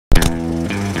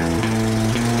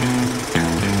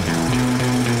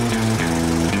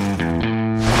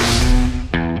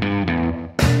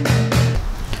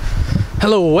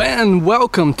Hello and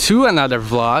welcome to another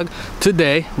vlog.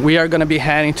 Today we are gonna be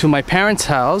heading to my parents'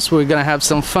 house. We're gonna have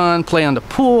some fun, play on the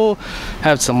pool,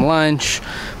 have some lunch,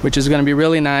 which is gonna be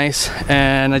really nice.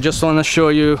 And I just want to show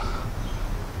you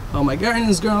how my garden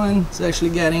is growing. It's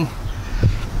actually getting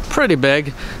pretty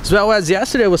big. As well as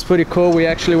yesterday was pretty cool. We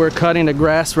actually were cutting the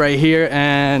grass right here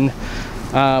and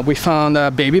we found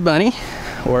a baby bunny,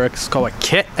 or it's called a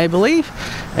kit, I believe,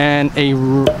 and a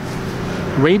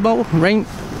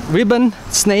ribbon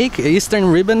snake,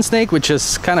 eastern ribbon snake, which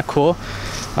is kind of cool.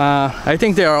 I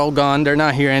think they're all gone. They're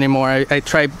not here anymore. I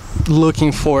tried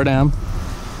looking for them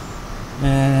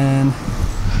and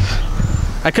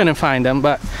I couldn't find them,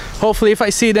 but hopefully if I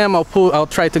see them I'll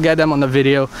try to get them on the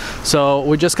video. So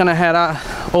we're just gonna head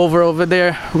over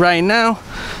there right now,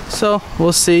 so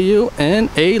we'll see you in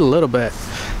a little bit.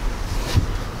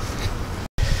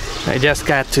 I just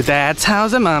got to Dad's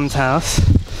house and Mom's house.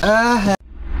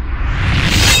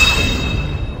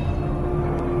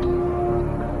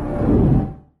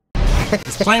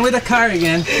 He's playing with the car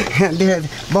again. The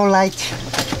ball light.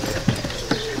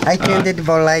 I turned the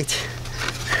ball light.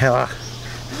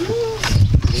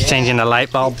 He's changing the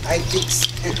light bulb. I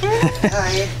fixed.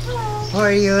 Hi. How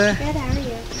are you? Good, how are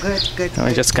you? Good, good. And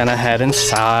we're just gonna head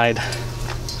inside.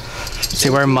 See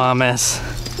where Mom is.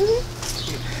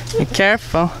 Be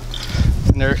careful.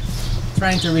 And they're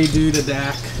trying to redo the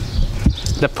deck.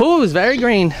 The pool is very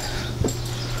green.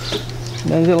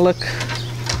 Does it look?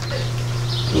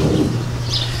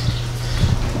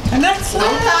 And that's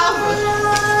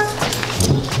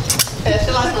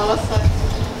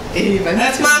even.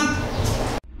 That's Mom.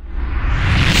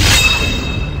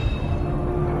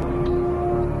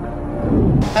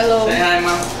 Hello. Say hi,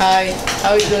 Mom. Hi.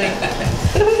 How are you doing?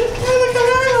 Look at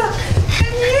Mama.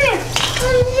 I'm here.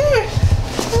 I'm here.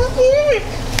 I'm here.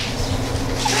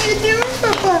 How you doing,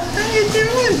 Papa? How you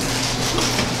doing?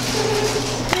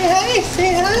 Say hi.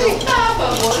 Say hi.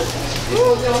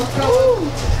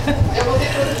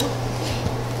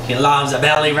 He loves a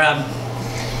belly rub.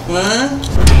 Huh?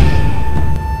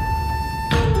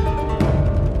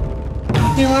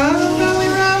 You want a belly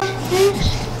rub?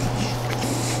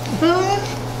 Huh?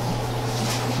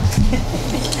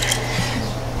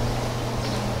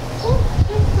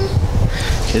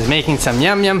 She's making some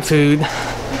yum yum food.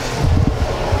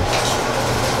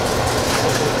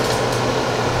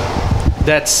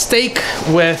 That steak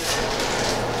with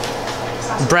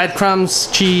breadcrumbs,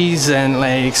 cheese, and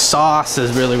like sauce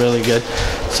is really good.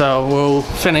 So we'll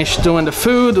finish doing the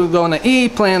food. We're going to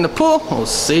eat, play in the pool. We'll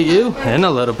see you in a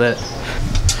little bit.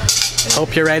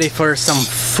 Hope you're ready for some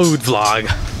food vlog.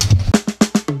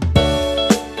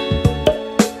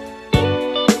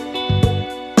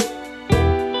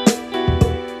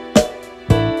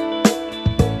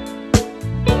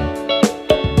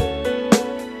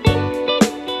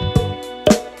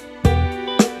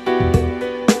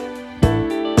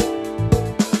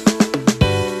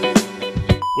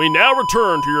 We now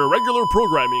return to your regular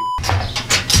programming.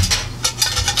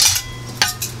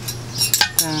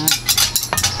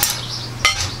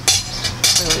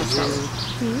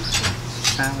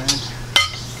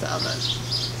 Salad.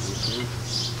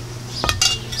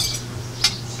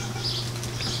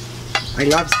 I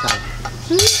love salad.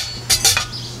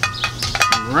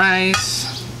 Rice.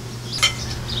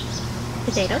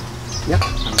 Potatoes. Yep.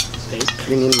 Steak.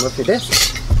 You need more for this?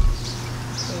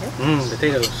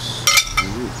 Potatoes.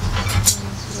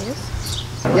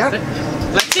 Yep.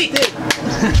 Let's eat.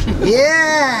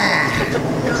 Yeah.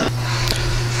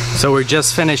 So we're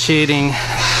just finished eating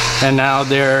and now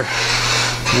they're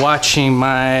watching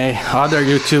my other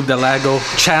YouTube, the Lego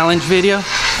challenge video.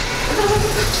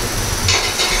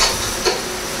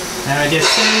 And we're just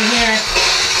sitting here.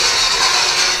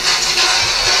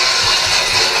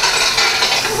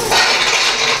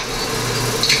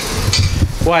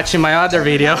 Watching my other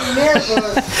video.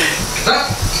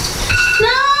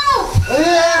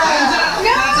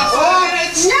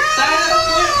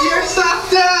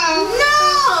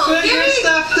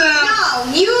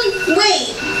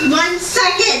 Wait 1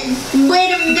 second.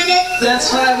 Wait a minute. That's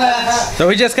 5 minutes. So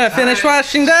we just gotta finish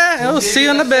watching that and we'll see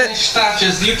you in a bit.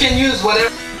 Touches. You can use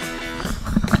whatever.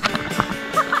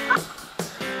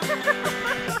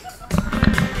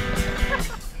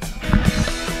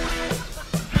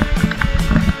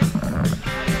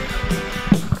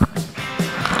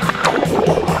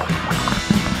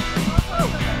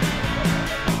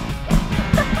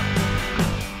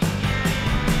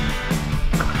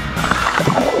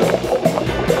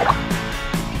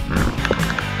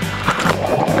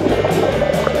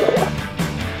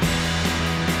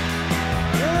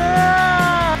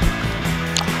 Yeah!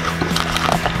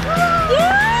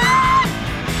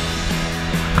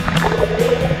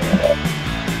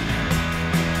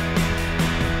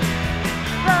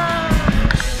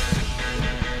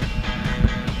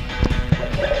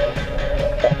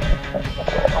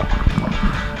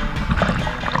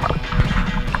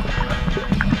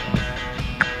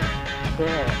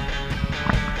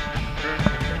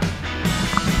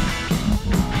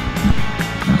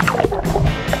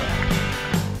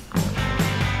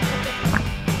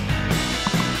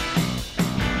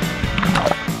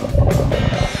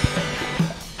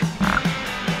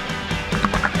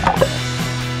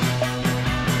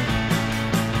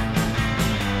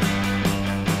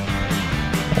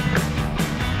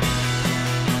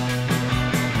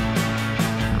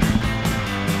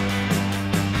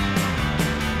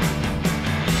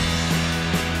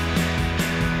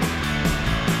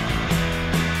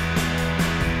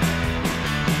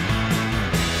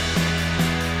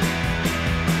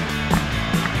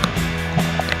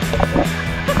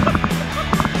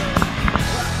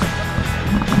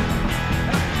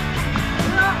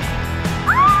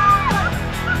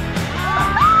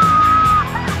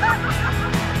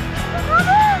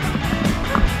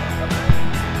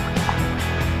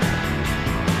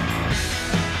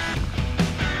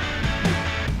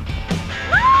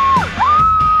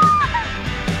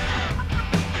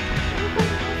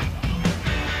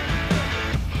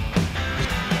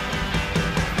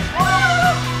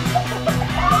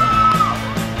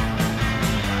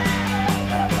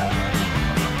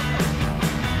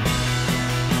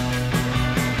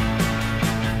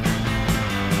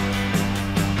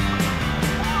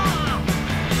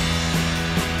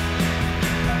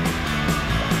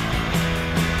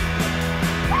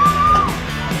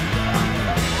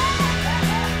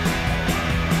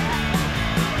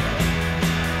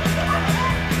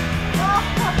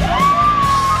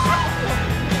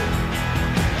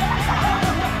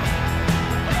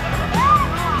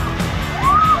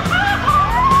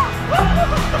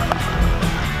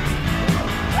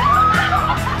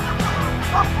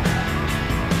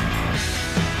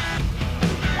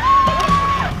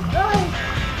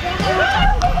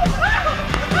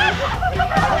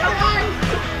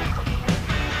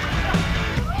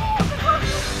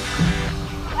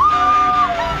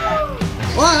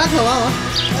 Oh, that's a lot.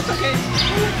 That's okay.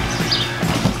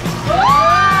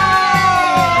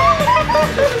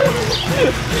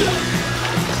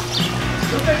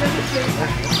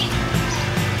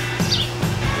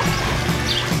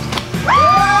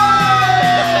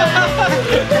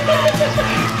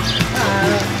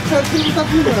 Tá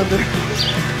filmando.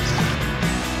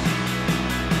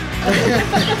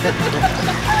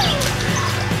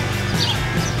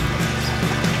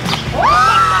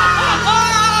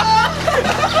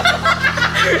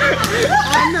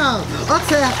 Ah, não.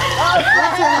 Okay.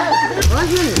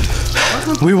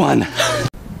 We won.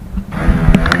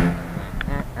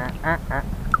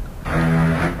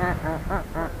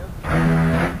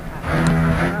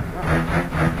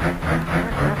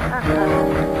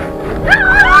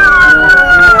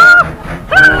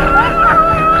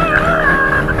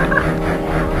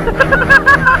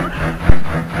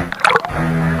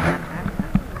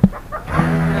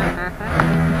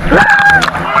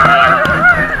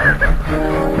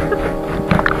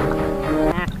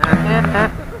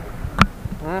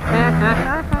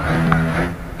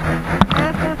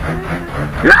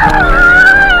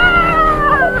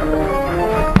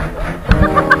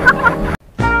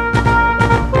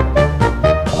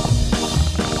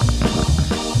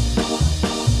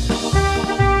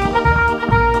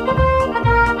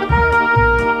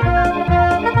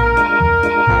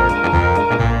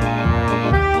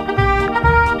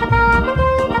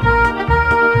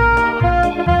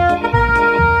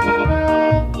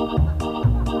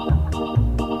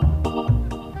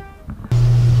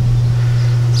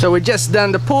 So we just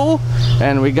done the pool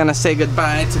and we're gonna say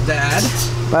goodbye to Dad.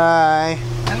 Bye.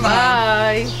 And Mom.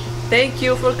 Bye. Thank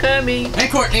you for coming. And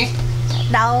Courtney.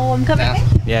 No, I'm coming with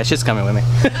you. Yeah, she's coming with me.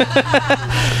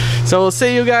 So we'll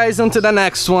see you guys until the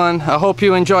next one. I hope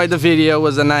you enjoyed the video. It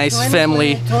was a nice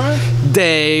family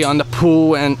day on the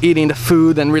pool and eating the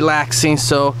food and relaxing.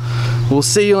 So we'll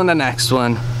see you on the next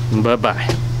one. Bye bye.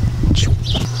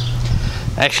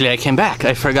 Actually, I came back.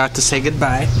 I forgot to say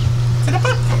goodbye to the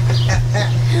pup.